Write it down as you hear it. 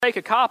Take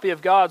a copy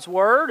of God's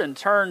Word and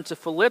turn to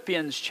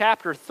Philippians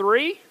chapter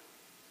 3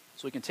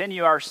 as we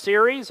continue our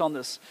series on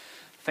this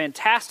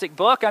fantastic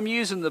book. I'm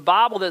using the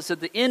Bible that's at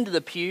the end of the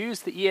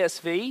pews, the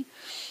ESV,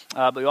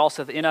 but we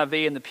also have the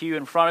NIV in the pew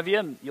in front of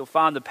you. You'll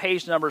find the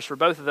page numbers for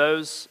both of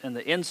those in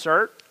the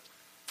insert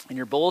in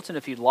your bulletin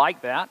if you'd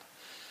like that.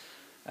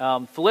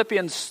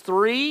 Philippians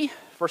 3,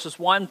 verses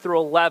 1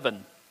 through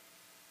 11.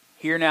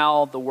 Hear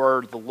now the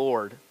word of the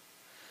Lord.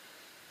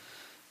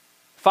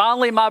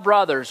 Finally, my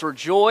brothers,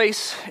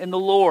 rejoice in the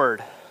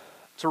Lord.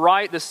 To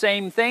write the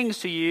same things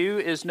to you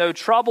is no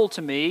trouble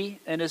to me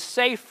and is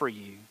safe for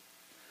you.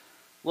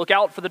 Look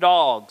out for the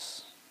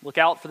dogs. Look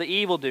out for the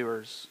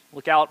evildoers.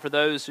 Look out for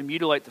those who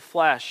mutilate the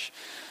flesh.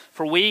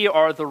 For we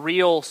are the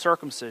real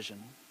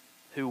circumcision,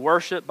 who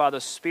worship by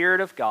the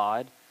Spirit of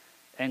God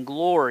and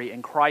glory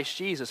in Christ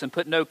Jesus, and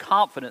put no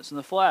confidence in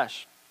the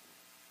flesh.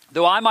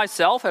 Though I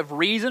myself have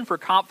reason for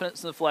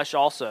confidence in the flesh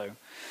also.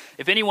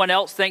 If anyone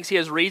else thinks he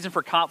has reason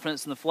for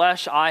confidence in the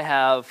flesh, I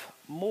have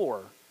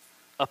more.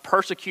 A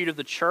persecutor of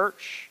the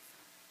church,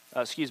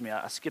 I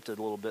skipped it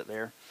a little bit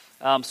there.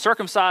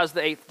 Circumcised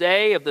the 8th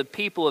day, of the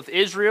people of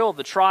Israel, of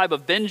the tribe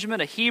of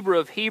Benjamin, a Hebrew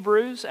of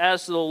Hebrews,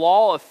 as to the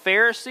law, a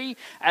Pharisee,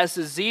 as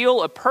to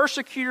zeal, a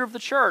persecutor of the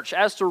church,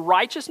 as to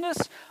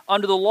righteousness,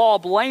 under the law,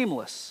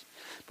 blameless.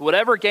 But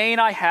whatever gain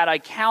I had, I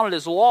counted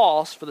as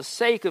loss for the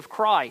sake of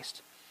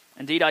Christ.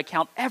 Indeed, I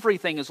count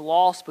everything as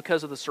loss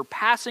because of the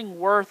surpassing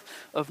worth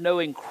of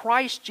knowing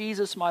Christ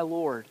Jesus my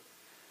Lord.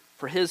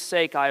 For his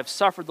sake I have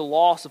suffered the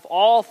loss of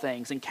all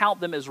things and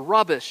count them as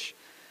rubbish,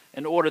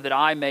 in order that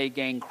I may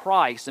gain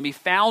Christ and be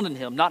found in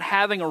him, not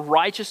having a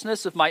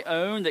righteousness of my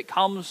own that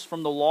comes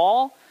from the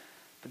law,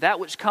 but that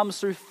which comes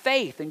through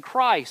faith in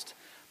Christ,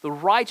 the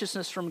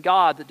righteousness from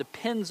God that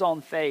depends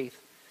on faith,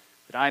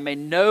 that I may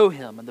know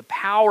him and the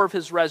power of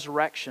his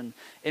resurrection,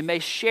 and may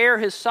share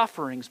his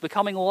sufferings,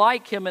 becoming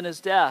like him in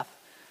his death,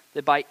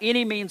 that by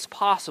any means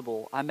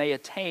possible I may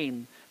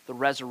attain the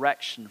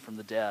resurrection from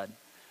the dead.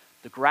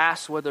 The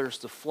grass withers,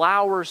 the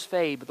flowers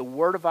fade, but the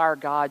word of our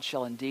God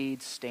shall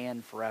indeed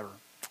stand forever.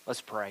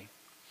 Let's pray.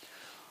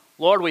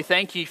 Lord, we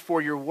thank you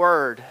for your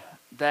word,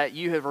 that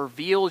you have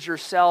revealed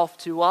yourself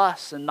to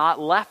us and not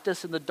left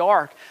us in the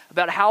dark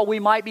about how we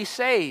might be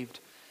saved,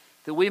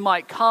 that we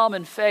might come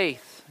in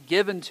faith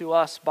given to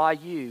us by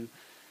you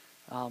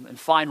and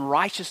find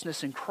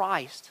righteousness in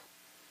Christ.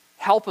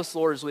 Help us,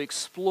 Lord, as we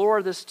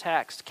explore this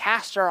text.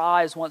 Cast our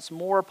eyes once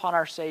more upon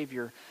our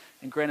Savior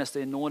and grant us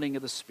the anointing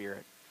of the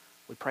Spirit.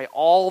 We pray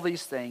all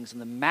these things in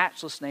the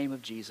matchless name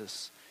of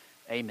Jesus.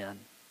 Amen.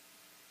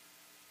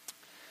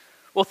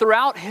 Well,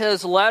 throughout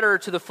his letter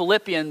to the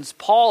Philippians,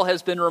 Paul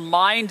has been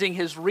reminding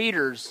his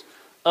readers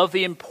of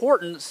the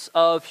importance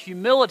of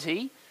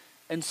humility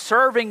and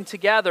serving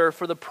together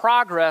for the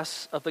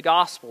progress of the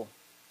gospel.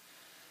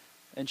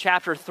 In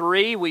chapter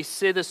 3, we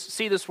see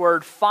this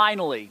word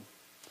finally.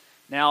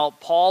 Now,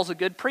 Paul's a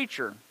good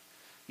preacher.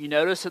 You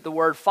notice that the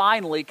word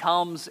finally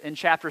comes in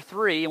chapter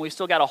 3, and we've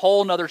still got a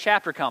whole nother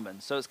chapter coming.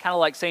 So it's kind of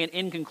like saying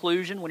in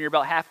conclusion when you're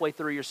about halfway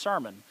through your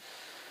sermon.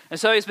 And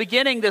so he's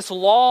beginning this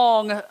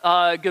long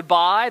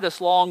goodbye,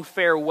 this long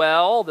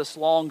farewell, this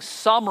long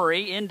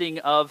summary ending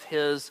of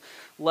his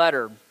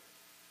letter.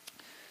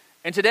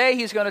 And today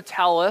he's going to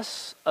tell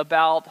us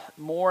about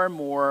more and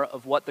more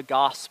of what the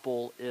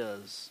gospel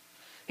is.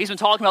 He's been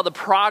talking about the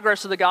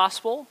progress of the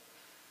gospel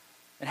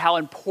and how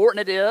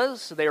important it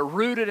is. They are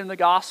rooted in the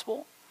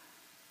gospel.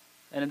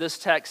 And in this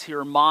text, he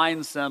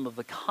reminds them of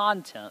the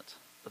content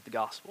of the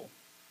gospel.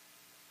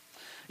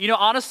 You know,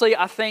 honestly,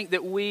 I think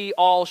that we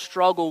all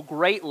struggle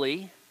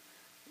greatly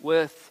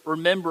with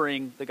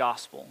remembering the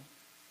gospel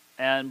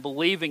and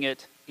believing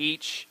it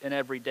each and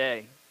every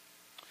day.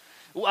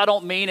 Well, I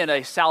don't mean in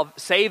a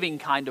saving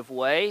kind of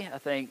way. I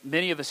think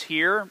many of us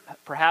here,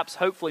 perhaps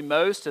hopefully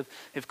most,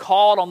 have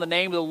called on the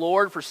name of the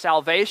Lord for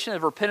salvation,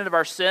 have repented of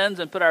our sins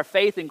and put our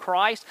faith in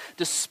Christ,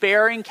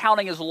 despairing,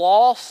 counting as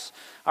loss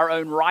our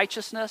own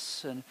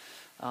righteousness and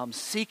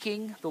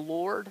seeking the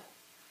Lord.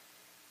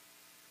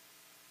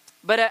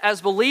 But as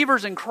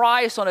believers in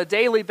Christ on a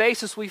daily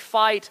basis, we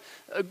fight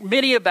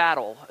many a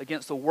battle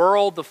against the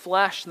world, the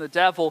flesh, and the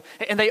devil,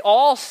 and they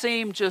all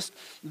seem just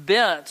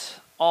bent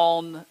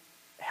on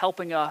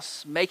helping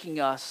us, making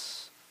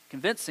us,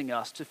 convincing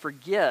us to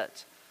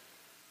forget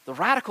the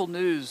radical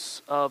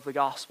news of the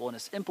gospel and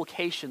its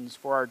implications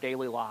for our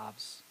daily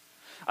lives.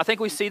 I think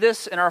we see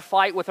this in our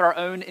fight with our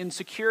own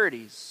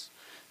insecurities,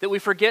 that we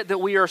forget that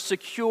we are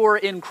secure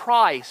in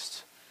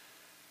Christ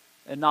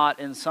and not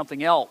in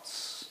something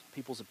else,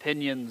 people's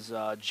opinions,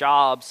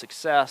 jobs,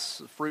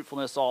 success,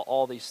 fruitfulness,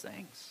 all these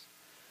things.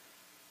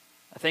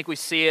 I think we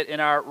see it in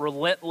our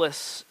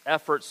relentless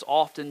efforts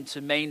often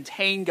to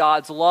maintain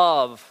God's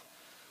love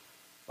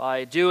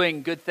by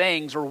doing good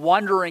things or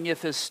wondering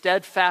if his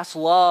steadfast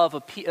love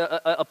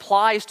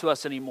applies to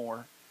us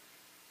anymore.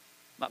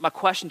 My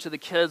question to the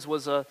kids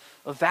was a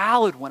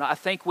valid one. I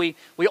think we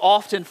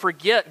often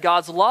forget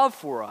God's love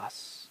for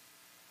us.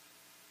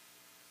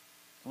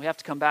 We have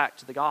to come back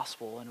to the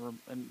gospel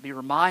and be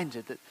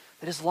reminded that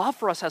his love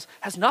for us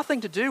has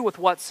nothing to do with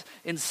what's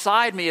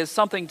inside me as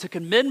something to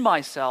commend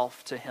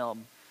myself to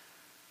him,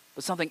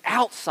 but something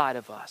outside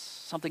of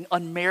us, something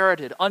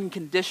unmerited,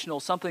 unconditional,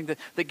 something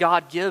that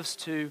God gives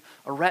to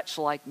a wretch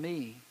like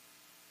me.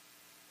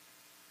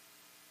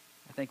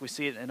 I think we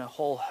see it in a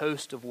whole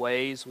host of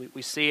ways.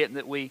 We see it in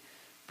that we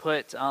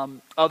put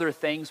other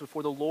things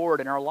before the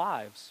Lord in our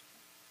lives.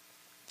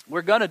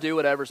 We're going to do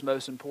whatever's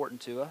most important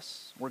to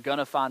us. We're going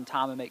to find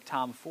time and make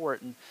time for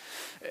it.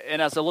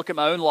 And as I look at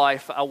my own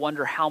life, I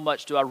wonder how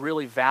much do I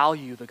really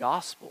value the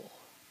gospel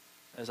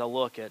as I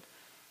look at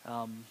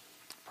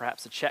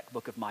perhaps the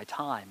checkbook of my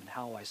time and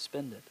how I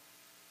spend it.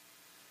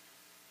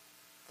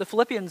 The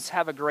Philippians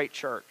have a great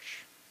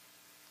church.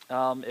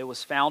 It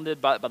was founded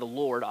by the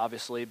Lord,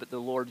 obviously, but the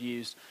Lord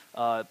used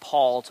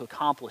Paul to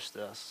accomplish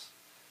this.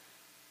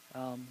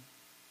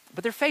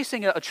 But they're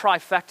facing a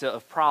trifecta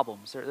of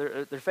problems.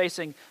 They're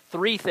facing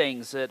three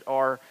things that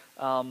are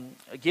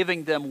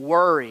giving them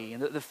worry.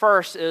 And the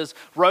first is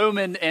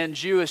Roman and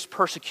Jewish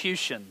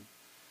persecution.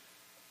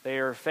 They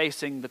are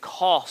facing the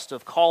cost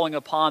of calling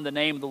upon the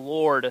name of the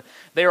Lord.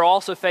 They are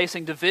also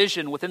facing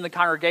division within the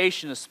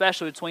congregation,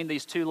 especially between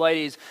these two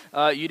ladies,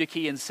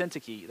 Eutyche and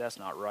Syntyche. That's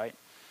not right.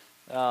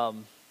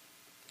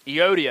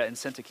 Euodia and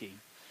Syntyche.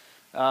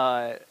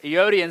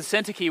 Euodia and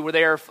Syntyche were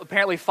there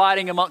apparently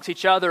fighting amongst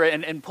each other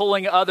and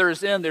pulling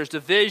others in. There's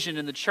division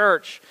in the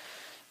church.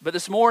 But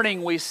this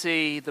morning we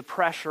see the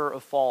pressure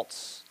of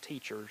false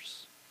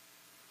teachers.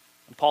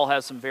 And Paul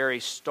has some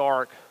very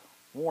stark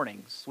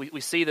warnings.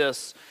 We see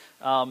this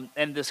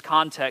in this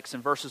context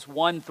in verses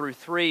 1 through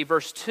 3.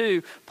 Verse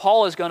 2,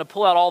 Paul is going to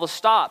pull out all the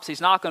stops.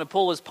 He's not going to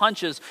pull his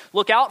punches.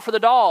 Look out for the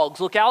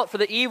dogs. Look out for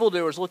the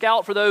evildoers. Look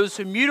out for those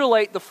who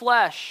mutilate the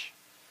flesh.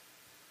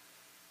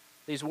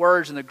 These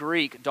words in the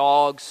Greek,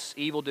 dogs,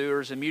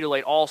 evildoers, and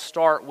mutilate, all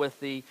start with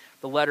the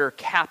letter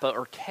kappa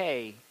or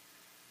K.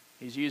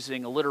 He's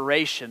using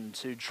alliteration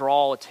to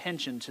draw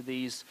attention to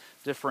these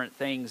different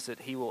things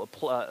that he will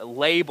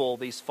label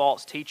these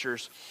false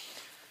teachers.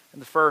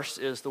 And the first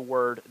is the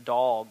word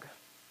dog.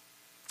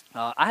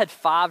 I had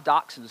 5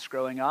 dachshunds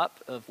growing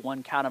up, of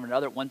one kind or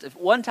another.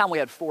 One time we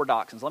had 4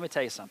 dachshunds. Let me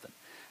tell you something.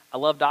 I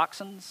love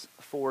dachshunds.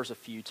 4 is a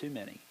few too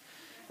many.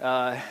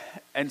 But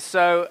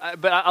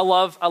I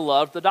love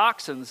the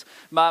dachshunds.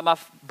 My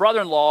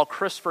brother-in-law,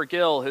 Christopher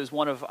Gill, who's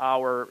one of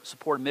our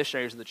supported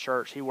missionaries of the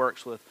church, he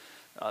works with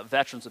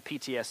veterans of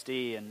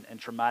PTSD and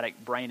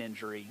traumatic brain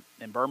injury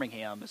in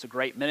Birmingham. It's a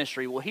great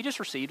ministry. Well, he just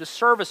received a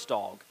service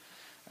dog.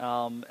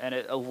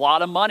 A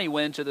lot of money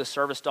went into this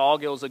service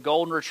dog. It was a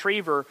golden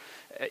retriever.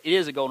 It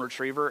is a golden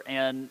retriever,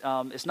 and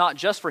it's not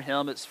just for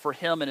him, it's for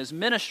him and his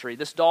ministry.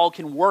 This dog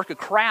can work a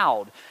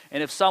crowd,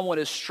 and if someone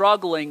is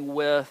struggling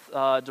with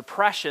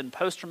depression,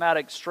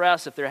 post-traumatic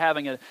stress, if they're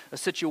having a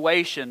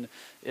situation,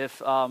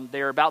 if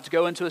they're about to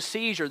go into a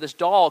seizure, this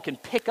dog can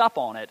pick up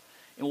on it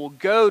and will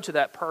go to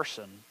that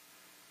person.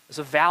 It's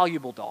a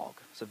valuable dog.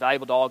 It's a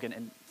valuable dog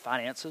in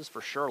finances,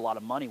 for sure. A lot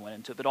of money went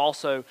into it, but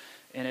also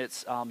in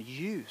its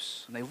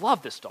use. And they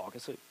love this dog.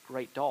 It's a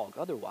great dog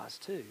otherwise,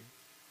 too.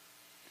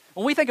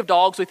 When we think of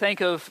dogs, we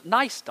think of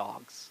nice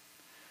dogs.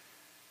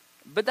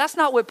 But that's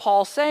not what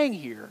Paul's saying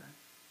here.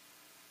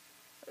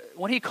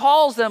 When he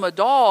calls them a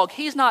dog,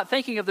 he's not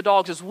thinking of the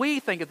dogs as we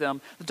think of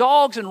them. The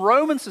dogs in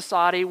Roman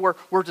society were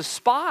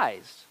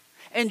despised.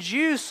 And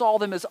Jews saw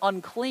them as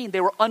unclean.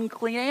 They were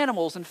unclean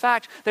animals. In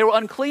fact, they were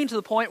unclean to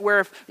the point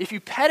where if you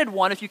petted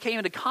one, if you came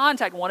into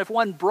contact with one, if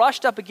one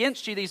brushed up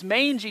against you, these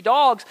mangy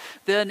dogs,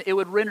 then it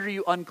would render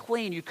you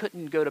unclean. You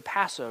couldn't go to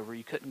Passover.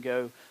 You couldn't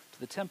go to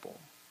the temple.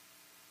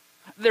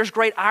 There's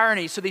great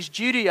irony. So these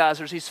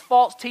Judaizers, these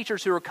false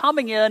teachers who are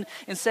coming in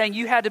and saying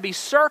you had to be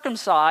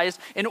circumcised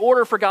in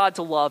order for God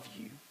to love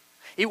you.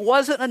 It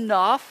wasn't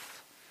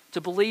enough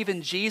to believe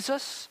in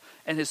Jesus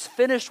and his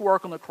finished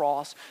work on the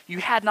cross. You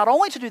had not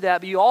only to do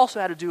that, but you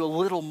also had to do a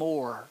little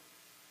more,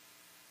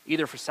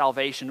 either for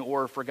salvation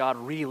or for God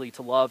really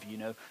to love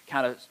you.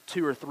 Kind of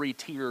 2 or 3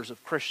 tiers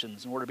of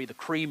Christians in order to be the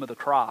cream of the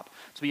crop.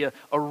 To be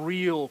a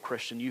real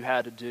Christian, you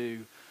had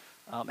to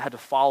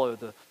follow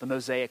the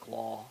Mosaic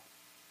law.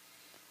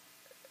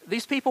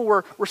 These people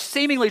were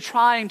seemingly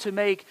trying to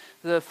make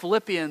the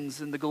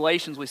Philippians and the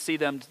Galatians, we see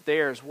them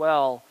there as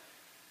well,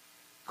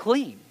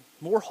 clean,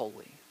 more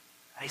holy.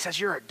 And he says,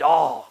 you're a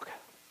dog.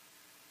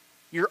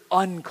 You're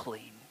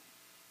unclean.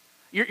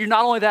 You're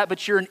not only that,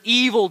 but you're an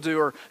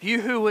evildoer.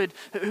 You who would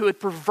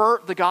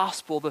pervert the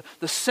gospel,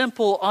 the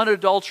simple,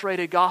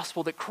 unadulterated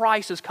gospel that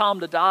Christ has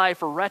come to die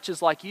for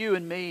wretches like you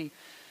and me.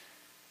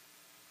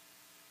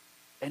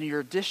 And your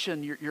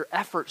addition, your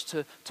efforts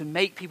to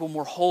make people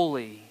more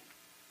holy,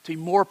 to be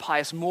more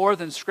pious, more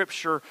than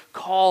Scripture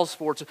calls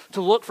for,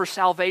 to look for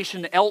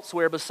salvation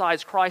elsewhere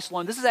besides Christ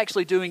alone. This is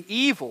actually doing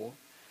evil.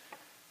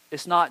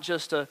 It's not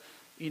just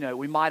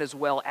we might as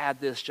well add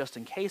this just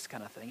in case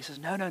kind of thing. He says,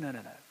 no.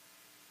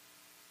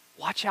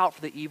 Watch out for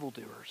the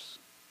evildoers.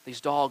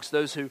 These dogs,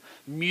 those who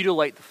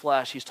mutilate the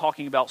flesh. He's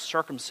talking about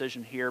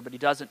circumcision here, but he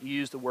doesn't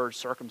use the word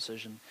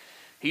circumcision.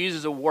 He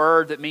uses a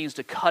word that means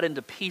to cut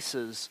into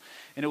pieces.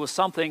 And it was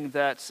something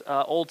that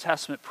Old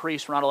Testament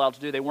priests were not allowed to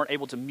do. They weren't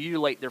able to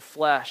mutilate their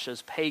flesh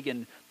as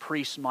pagan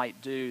priests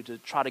might do to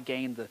try to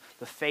gain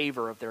the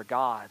favor of their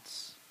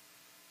gods.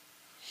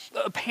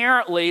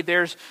 Apparently,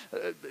 there's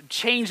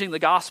changing the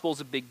gospel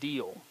is a big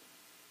deal.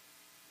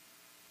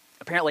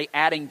 Apparently,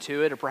 adding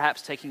to it or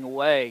perhaps taking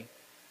away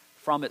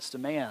from its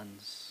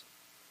demands.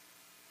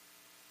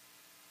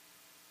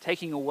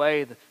 Taking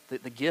away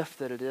the gift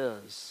that it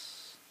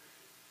is.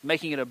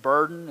 Making it a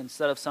burden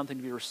instead of something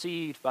to be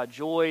received by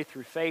joy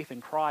through faith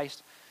in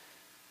Christ.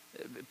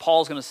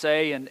 Paul's going to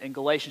say in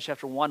Galatians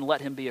chapter 1,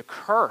 let him be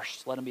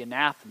accursed, let him be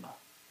anathema,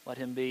 let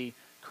him be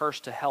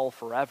cursed to hell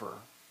forever.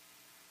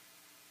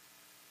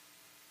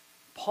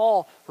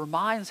 Paul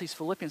reminds these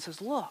Philippians,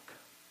 says, look,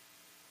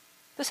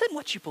 this isn't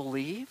what you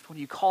believed when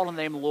you called on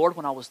the name of the Lord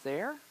when I was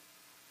there.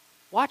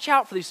 Watch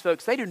out for these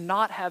folks. They do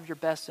not have your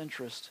best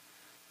interest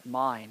in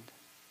mind.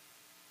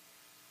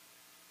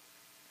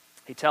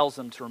 He tells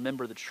them to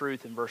remember the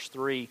truth in verse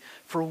 3.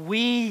 For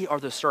we are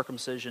the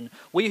circumcision,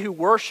 we who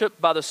worship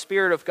by the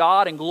Spirit of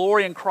God and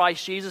glory in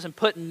Christ Jesus and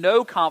put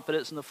no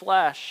confidence in the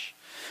flesh.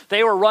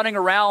 They were running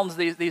around,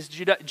 these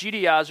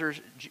Judaizers,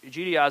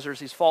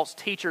 these false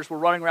teachers were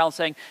running around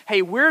saying,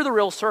 hey, we're the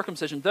real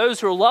circumcision. Those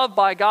who are loved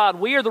by God,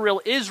 we are the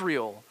real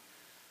Israel.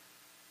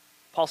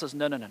 Paul says,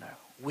 no.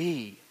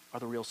 We are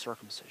the real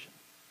circumcision.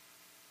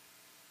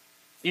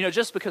 You know,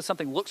 just because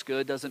something looks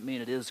good doesn't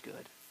mean it is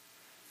good.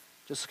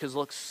 Just because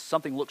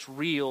something looks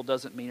real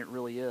doesn't mean it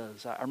really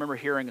is. I remember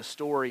hearing a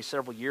story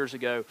several years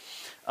ago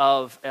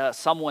of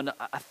someone,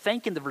 I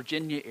think in the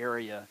Virginia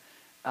area,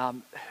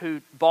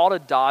 who bought a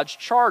Dodge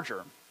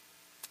Charger.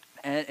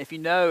 And if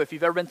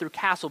you've ever been through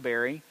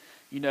Castleberry,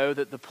 you know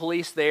that the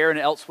police there and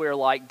elsewhere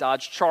like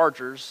Dodge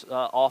Chargers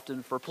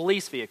often for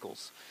police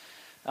vehicles.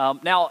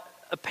 Now,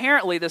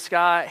 apparently this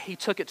guy, he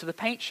took it to the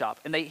paint shop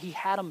and he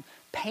had them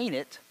paint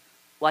it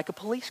like a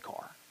police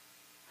car.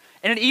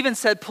 And it even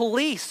said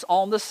police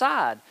on the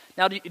side.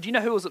 Now, do you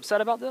know who was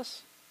upset about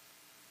this?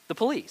 The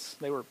police.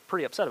 They were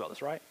pretty upset about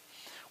this, right?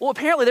 Well,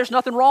 apparently there's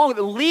nothing wrong with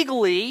it.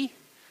 Legally,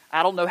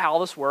 I don't know how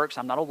this works.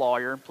 I'm not a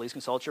lawyer. Please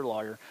consult your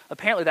lawyer.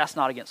 Apparently that's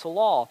not against the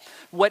law.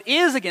 What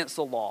is against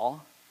the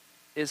law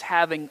is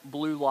having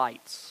blue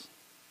lights.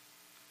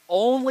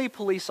 Only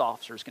police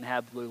officers can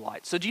have blue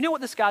lights. So do you know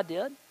what this guy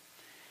did?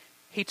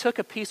 He took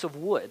a piece of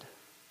wood,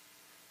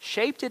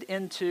 shaped it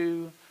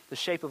into the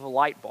shape of a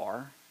light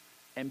bar,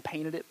 and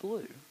painted it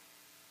blue.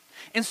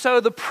 And so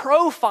the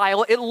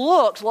profile, it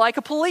looked like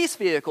a police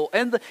vehicle.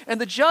 And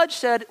the judge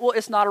said, well,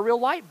 it's not a real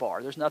light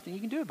bar. There's nothing you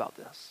can do about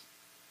this.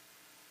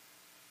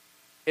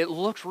 It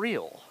looked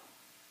real,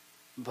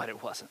 but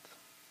it wasn't.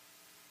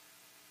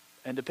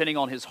 And depending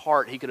on his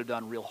heart, he could have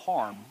done real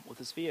harm with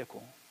his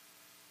vehicle.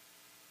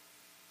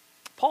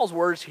 Paul's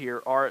words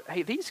here are,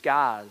 hey, these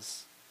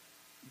guys,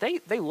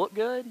 they look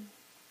good,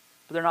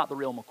 but they're not the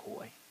real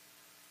McCoy.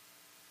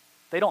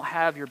 They don't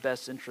have your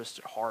best interest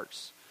at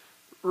hearts.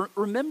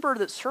 Remember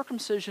that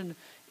circumcision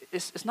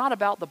is not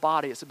about the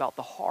body, it's about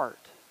the heart.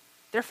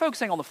 They're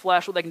focusing on the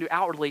flesh, what they can do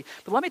outwardly.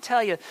 But let me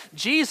tell you,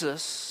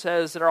 Jesus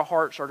says that our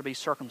hearts are to be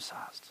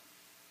circumcised,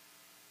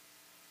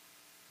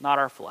 not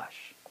our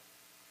flesh.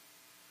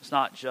 It's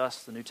not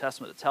just the New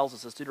Testament that tells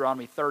us this.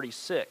 Deuteronomy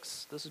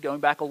 36. This is going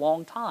back a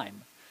long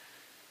time.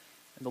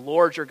 And the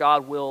Lord your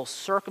God will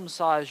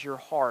circumcise your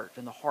heart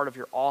and the heart of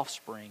your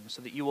offspring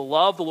so that you will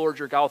love the Lord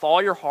your God with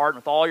all your heart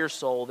and with all your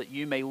soul that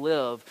you may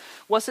live.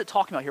 What's it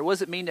talking about here? What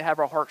does it mean to have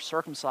our hearts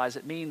circumcised?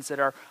 It means that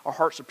our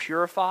hearts are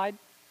purified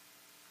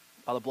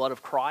by the blood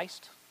of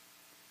Christ,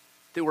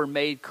 that we're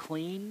made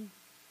clean,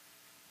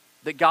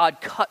 that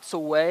God cuts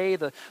away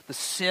the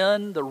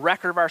sin, the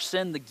record of our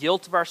sin, the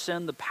guilt of our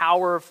sin, the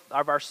power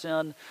of our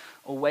sin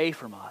away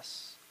from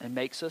us and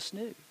makes us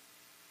new.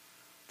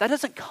 That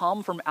doesn't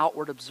come from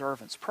outward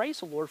observance.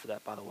 Praise the Lord for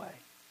that, by the way.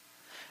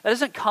 That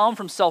doesn't come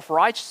from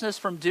self-righteousness,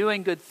 from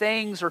doing good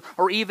things,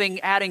 or even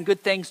adding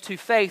good things to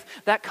faith.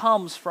 That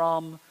comes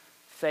from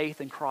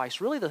faith in Christ.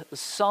 Really, the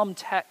sum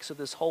text of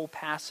this whole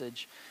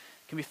passage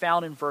can be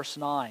found in verse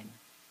 9.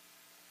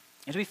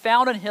 And to be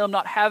found in him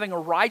not having a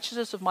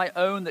righteousness of my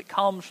own that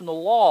comes from the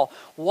law.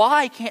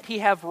 Why can't he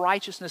have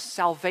righteousness,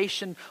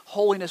 salvation,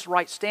 holiness,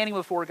 right standing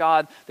before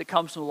God that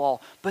comes from the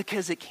law?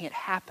 Because it can't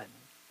happen.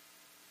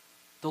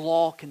 The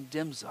law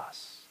condemns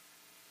us.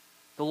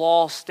 The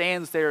law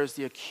stands there as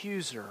the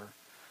accuser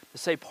to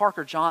say,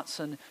 Parker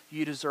Johnson,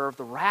 you deserve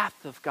the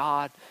wrath of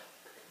God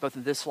both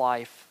in this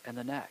life and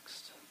the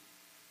next.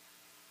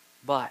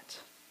 But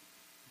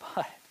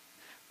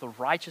the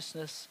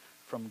righteousness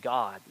from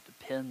God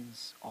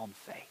depends on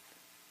faith.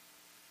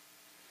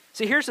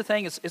 See, here's the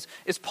thing,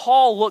 as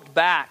Paul looked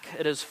back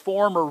at his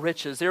former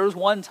riches, there was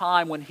one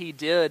time when he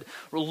did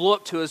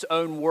look to his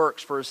own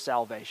works for his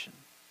salvation.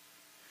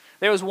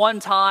 There was one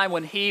time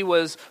when he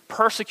was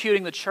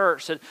persecuting the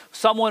church that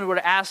someone would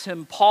ask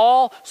him,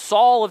 Paul,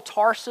 Saul of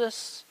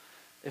Tarsus,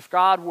 if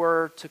God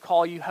were to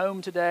call you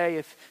home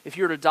today, if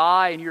you were to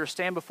die and you were to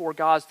stand before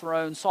God's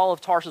throne, Saul of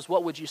Tarsus,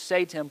 what would you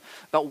say to him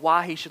about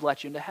why he should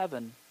let you into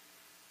heaven?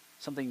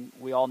 Something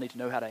we all need to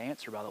know how to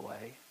answer, by the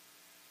way.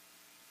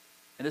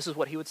 And this is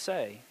what he would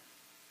say.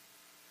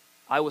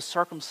 I was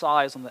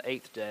circumcised on the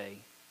 8th day.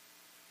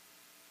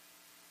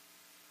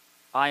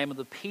 I am of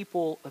the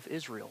people of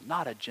Israel,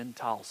 not a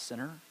Gentile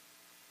sinner.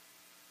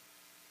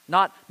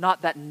 Not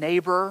that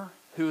neighbor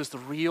who is the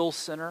real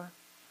sinner.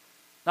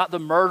 Not the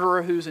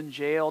murderer who's in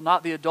jail.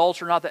 Not the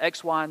adulterer, not the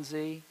X, Y, and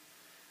Z.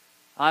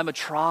 I'm a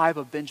tribe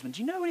of Benjamin.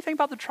 Do you know anything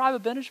about the tribe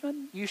of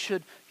Benjamin? You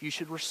should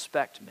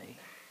respect me.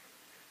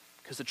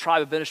 Because the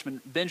tribe of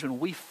Benjamin,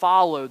 we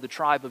followed the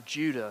tribe of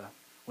Judah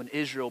when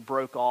Israel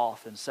broke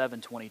off in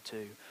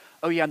 722.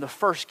 Oh yeah, and the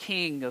first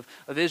king of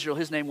Israel,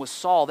 his name was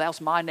Saul. That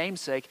was my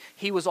namesake.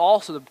 He was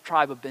also the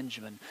tribe of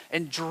Benjamin.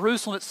 And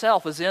Jerusalem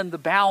itself is in the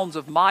bounds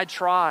of my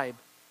tribe.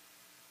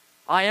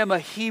 I am a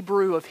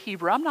Hebrew of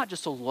Hebrew. I'm not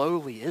just a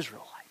lowly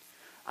Israelite.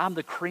 I'm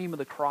the cream of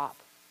the crop.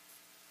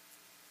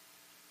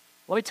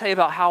 Let me tell you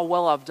about how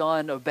well I've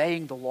done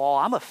obeying the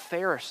law. I'm a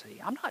Pharisee.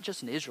 I'm not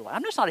just an Israelite.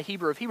 I'm just not a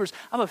Hebrew of Hebrews.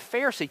 I'm a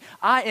Pharisee.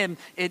 I'm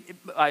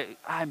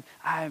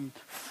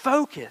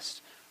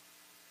focused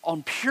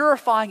on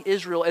purifying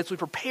Israel as we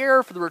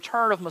prepare for the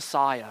return of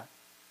Messiah.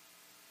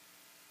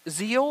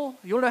 Zeal,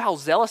 you want to know how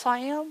zealous I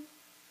am?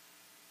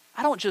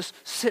 I don't just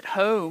sit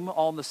home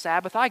on the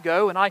Sabbath. I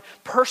go and I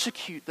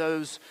persecute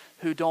those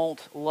who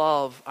don't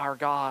love our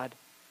God.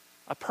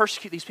 I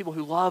persecute these people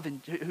who love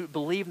and who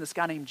believe in this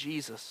guy named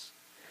Jesus.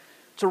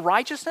 To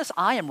righteousness,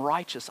 I am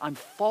righteous. I'm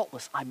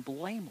faultless. I'm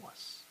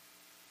blameless.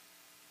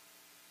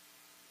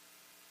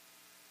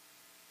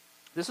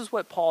 This is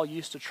what Paul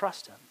used to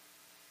trust in.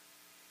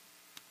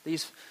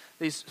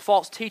 These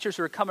false teachers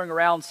who are coming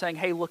around saying,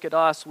 hey, look at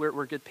us,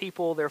 we're good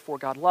people, therefore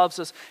God loves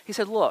us. He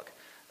said, look,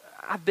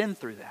 I've been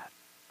through that.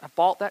 I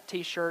bought that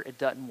t-shirt, it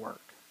doesn't work.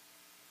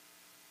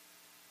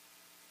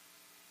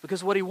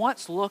 Because what he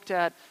once looked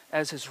at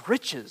as his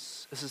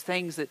riches, as his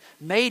things that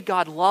made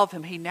God love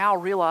him, he now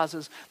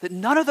realizes that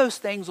none of those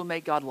things will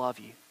make God love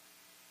you.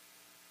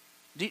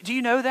 Do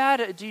you know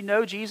that? Do you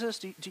know Jesus?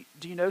 Do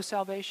you know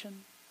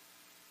salvation?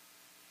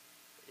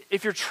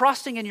 If you're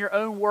trusting in your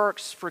own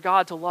works for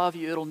God to love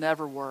you, it'll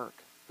never work.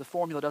 The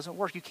formula doesn't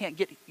work. You can't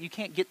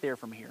get there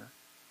from here.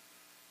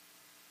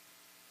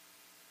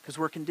 Because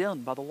we're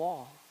condemned by the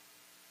law.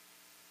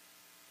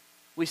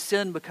 We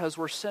sin because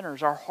we're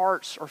sinners. Our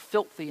hearts are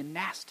filthy and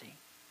nasty.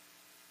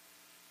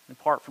 And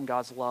apart from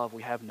God's love,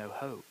 we have no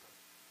hope.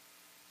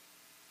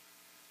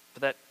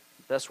 But that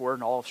best word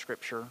in all of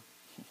Scripture,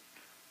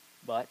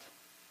 but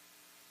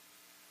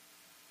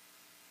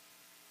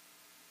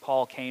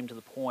Paul came to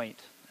the point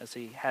as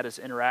he had his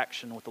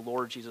interaction with the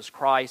Lord Jesus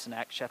Christ in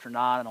Acts chapter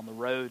 9 and on the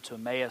road to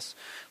Emmaus,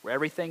 where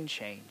everything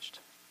changed.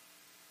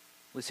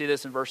 We see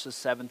this in verses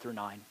 7 through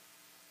 9.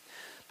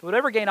 But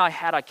whatever gain I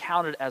had, I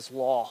counted as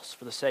loss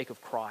for the sake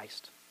of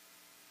Christ.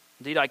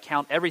 Indeed, I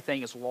count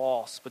everything as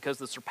loss because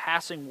the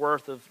surpassing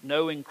worth of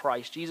knowing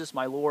Christ, Jesus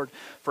my Lord,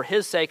 for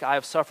his sake I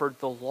have suffered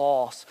the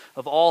loss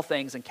of all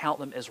things and count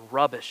them as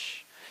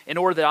rubbish, in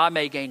order that I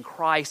may gain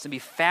Christ and be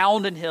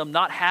found in him,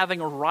 not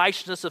having a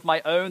righteousness of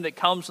my own that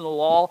comes from the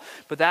law,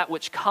 but that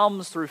which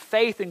comes through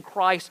faith in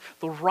Christ,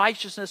 the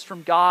righteousness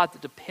from God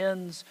that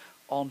depends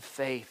on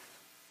faith.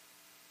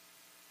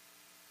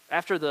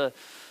 After the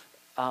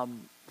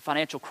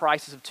financial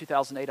crisis of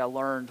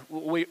 2008,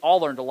 we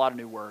all learned a lot of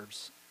new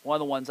words. One of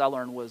the ones I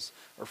learned was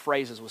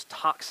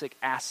toxic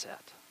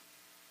asset.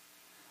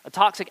 A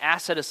toxic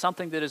asset is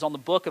something that is on the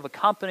book of a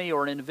company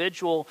or an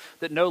individual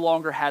that no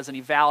longer has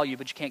any value,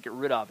 but you can't get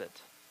rid of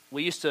it.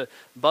 We used to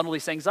bundle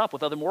these things up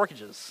with other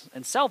mortgages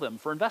and sell them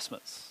for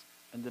investments.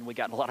 And then we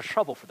got in a lot of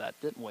trouble for that,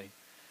 didn't we?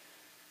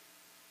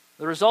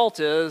 The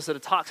result is that a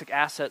toxic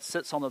asset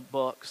sits on the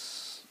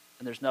books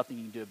and there's nothing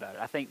you can do about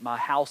it. I think my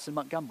house in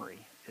Montgomery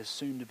is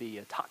soon to be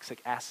a toxic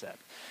asset.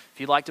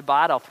 If you'd like to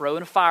buy it, I'll throw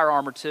in a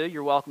firearm or two.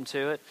 You're welcome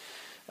to it.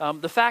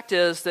 The fact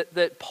is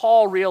that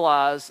Paul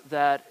realized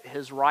that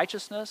his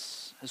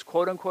righteousness, his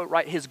quote-unquote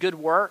right, his good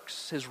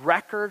works, his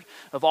record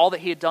of all that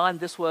he had done,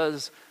 this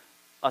was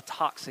a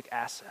toxic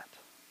asset.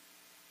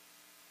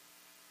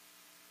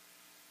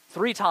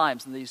 3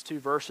 times in these 2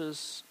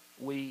 verses,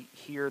 we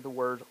hear the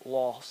word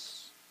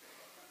loss.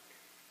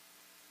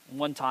 And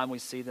 1 time we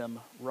see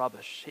them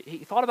rubbish.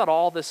 He thought about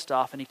all this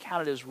stuff and he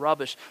counted it as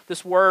rubbish.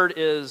 This word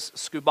is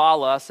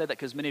skubala. I say that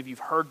because many of you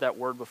have heard that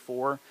word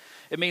before.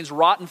 It means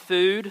rotten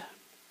food,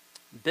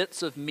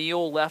 bits of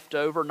meal left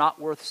over, not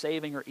worth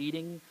saving or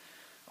eating,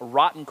 a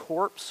rotten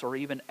corpse, or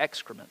even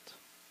excrement.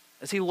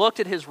 As he looked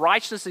at his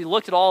righteousness, he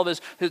looked at all of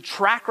his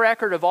track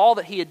record of all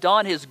that he had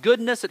done, his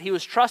goodness, that he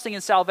was trusting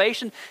in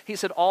salvation, he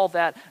said all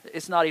that,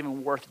 it's not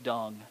even worth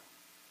dung.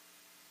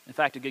 In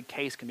fact, a good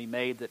case can be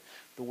made that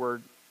the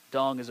word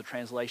dung as a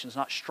translation is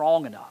not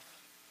strong enough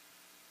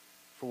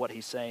for what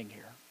he's saying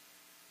here.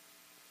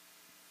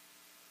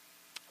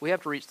 We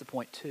have to reach the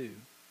point too.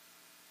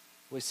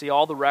 We see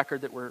all the record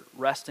that we're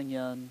resting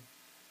in.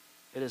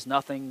 It is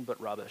nothing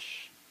but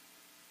rubbish.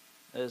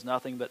 It is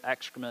nothing but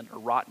excrement or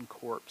rotten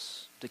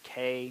corpse,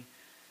 decay,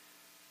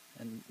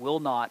 and will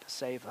not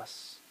save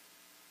us.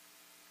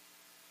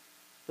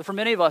 But for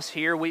many of us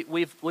here,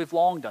 we've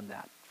long done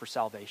that for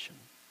salvation.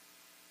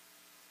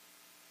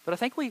 But I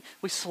think we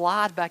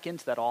slide back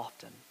into that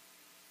often.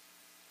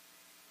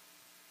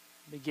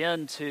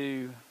 Begin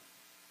to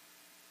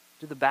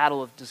do the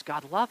battle of, does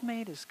God love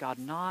me? Does God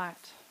not?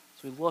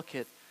 As we look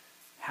at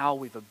how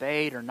we've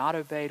obeyed or not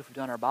obeyed, if we've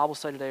done our Bible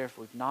study today or if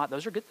we've not,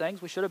 those are good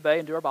things. We should obey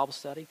and do our Bible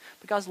study.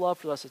 But God's love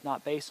for us is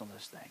not based on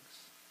those things.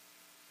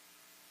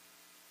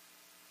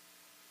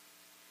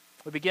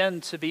 We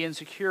begin to be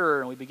insecure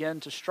and we begin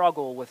to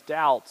struggle with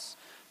doubts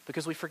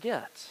because we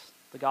forget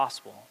the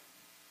gospel.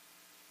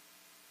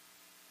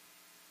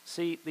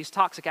 See, these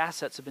toxic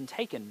assets have been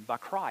taken by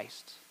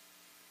Christ.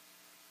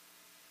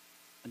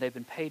 And they've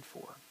been paid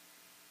for.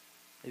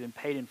 They've been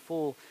paid in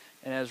full.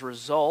 And as a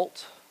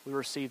result, we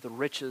receive the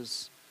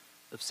riches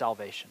of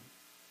salvation.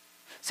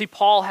 See,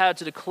 Paul had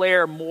to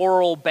declare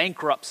moral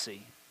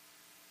bankruptcy. He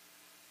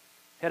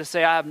had to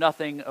say, I have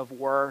nothing of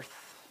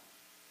worth.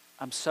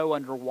 I'm so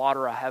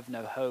underwater, I have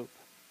no hope.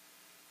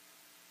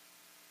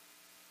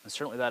 And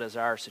certainly that is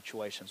our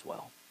situation as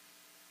well.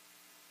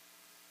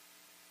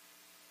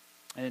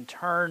 And in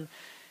turn,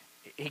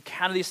 he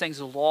counted these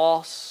things as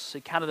loss. He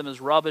counted them as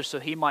rubbish so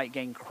he might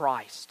gain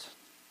Christ.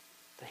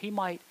 That he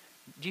might,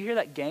 do you hear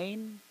that?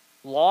 Gain,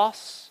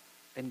 loss,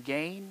 and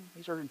gain.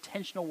 These are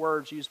intentional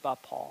words used by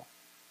Paul.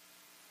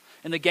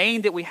 And the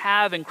gain that we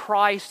have in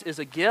Christ is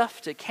a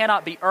gift. It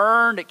cannot be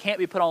earned. It can't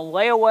be put on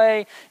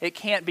layaway. It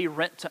can't be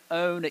rent to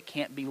own. It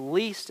can't be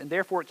leased. And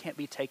therefore it can't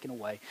be taken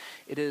away.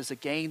 It is a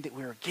gain that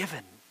we are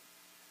given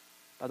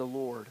by the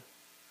Lord.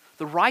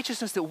 The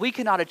righteousness that we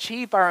cannot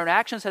achieve by our own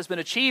actions has been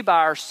achieved by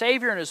our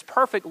Savior in his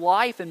perfect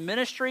life and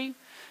ministry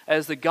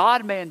as the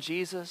God-man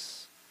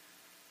Jesus.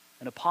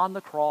 And upon the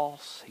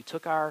cross, he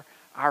took our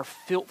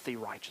filthy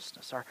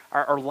righteousness,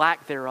 our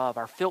lack thereof,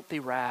 our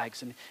filthy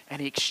rags,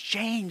 and he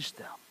exchanged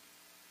them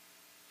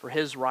for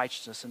his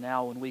righteousness. And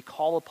now when we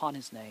call upon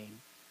his name,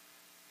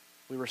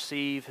 we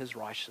receive his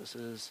righteousness.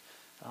 It is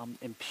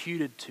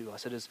imputed to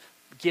us. It is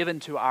given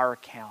to our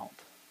account.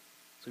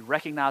 So we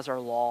recognize our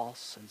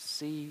loss and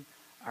see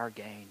our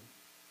gain.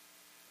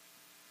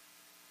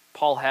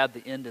 Paul had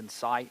the end in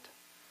sight.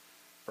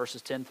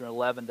 Verses 10 through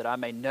 11, that I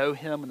may know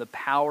him and the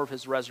power of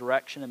his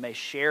resurrection and may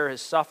share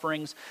his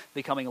sufferings,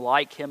 becoming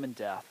like him in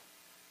death,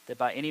 that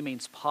by any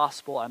means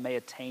possible I may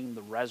attain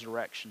the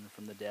resurrection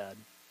from the dead.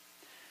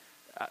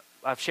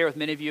 I've shared with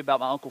many of you about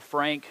my Uncle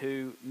Frank,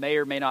 who may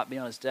or may not be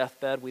on his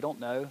deathbed. We don't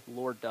know. The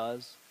Lord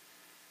does.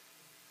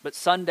 But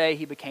Sunday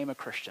he became a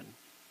Christian.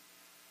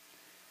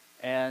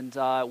 And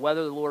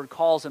whether the Lord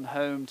calls him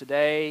home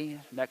today,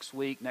 next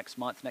week, next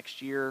month,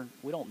 next year,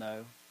 we don't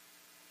know.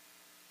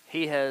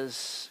 He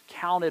has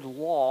counted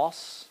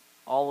loss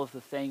all of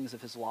the things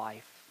of his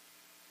life.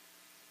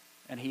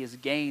 And he has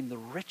gained the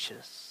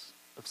riches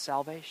of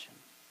salvation.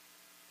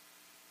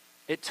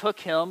 It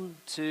took him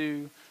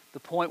to the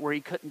point where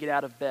he couldn't get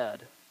out of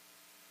bed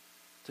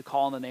to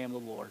call on the name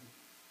of the Lord.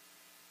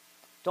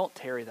 Don't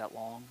tarry that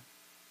long.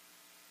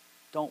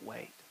 Don't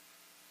wait.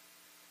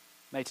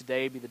 May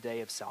today be the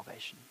day of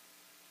salvation.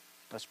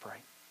 Let's pray.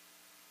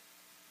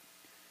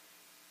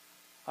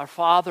 Our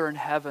Father in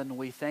heaven,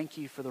 we thank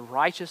you for the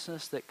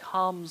righteousness that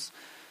comes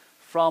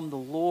from the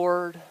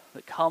Lord,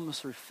 that comes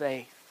through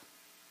faith.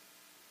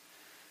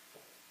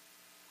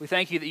 We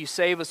thank you that you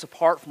save us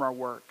apart from our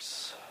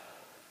works.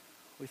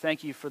 We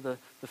thank you for the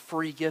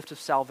free gift of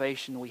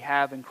salvation we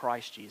have in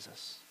Christ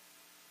Jesus.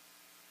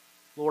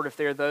 Lord, if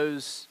there are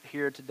those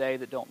here today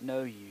that don't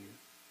know you,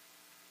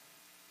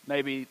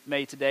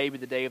 may today be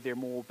the day of their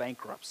moral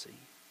bankruptcy.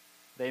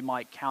 They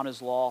might count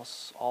as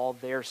loss all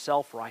their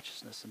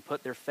self-righteousness and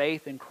put their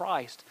faith in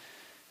Christ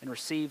and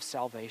receive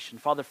salvation.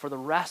 Father, for the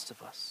rest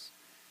of us,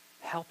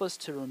 help us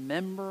to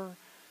remember,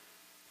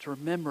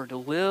 to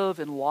live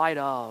in light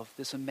of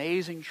this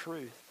amazing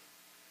truth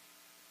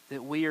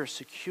that we are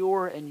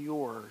secure in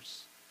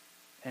yours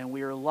and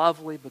we are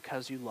lovely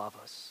because you love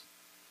us.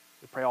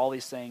 We pray all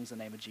these things in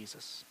the name of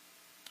Jesus.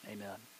 Amen.